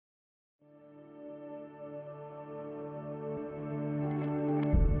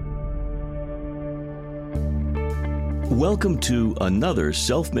Welcome to another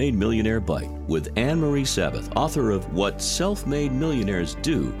Self-Made Millionaire Bite with Anne-Marie Sabath, author of What Self-Made Millionaires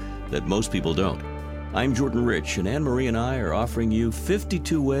Do That Most People Don't. I'm Jordan Rich, and Anne-Marie and I are offering you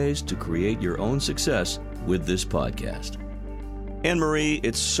 52 ways to create your own success with this podcast. Anne-Marie,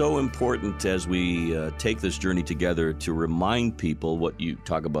 it's so important as we take this journey together to remind people what you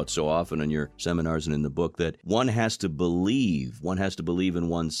talk about so often in your seminars and in the book, that one has to believe in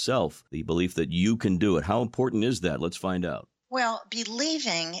oneself, the belief that you can do it. How important is that? Let's find out. Well,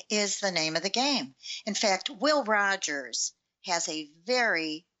 believing is the name of the game. In fact, Will Rogers has a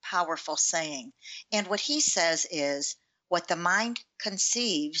very powerful saying, and what he says is, what the mind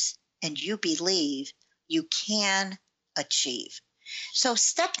conceives and you believe, you can achieve. So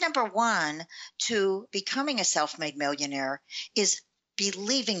step number one to becoming a self-made millionaire is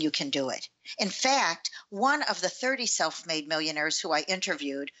believing you can do it. In fact, one of the 30 self-made millionaires who I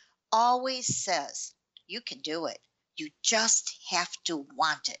interviewed always says, you can do it. You just have to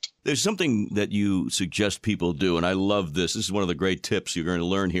want it. There's something that you suggest people do, and I love this. This is one of the great tips you're going to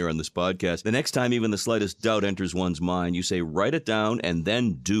learn here on this podcast. The next time even the slightest doubt enters one's mind, you say, write it down and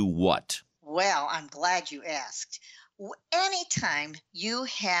then do what? Well, I'm glad you asked. Anytime you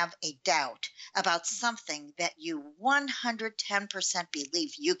have a doubt about something that you 110%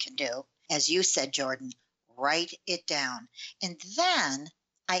 believe you can do, as you said, Jordan, write it down. And then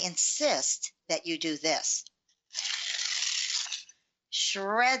I insist that you do this.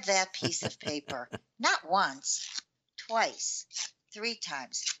 Shred that piece of paper, not once, twice, 3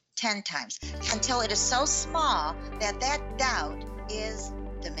 times, 10 times, until it is so small that that doubt is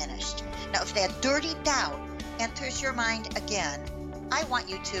diminished. Now, if that dirty doubt enters your mind again, I want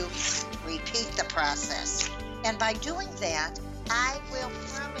you to repeat the process. And by doing that, I will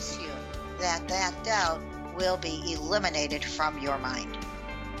promise you that that doubt will be eliminated from your mind.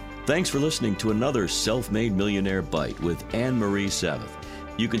 Thanks for listening to another Self-Made Millionaire Bite with Anne-Marie Sabath.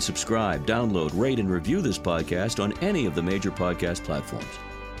 You can subscribe, download, rate, and review this podcast on any of the major podcast platforms.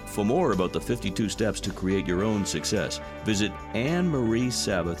 For more about the 52 steps to create your own success, visit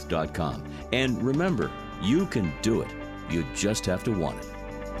AnneMarieSabath.com. And remember, you can do it. You just have to want it.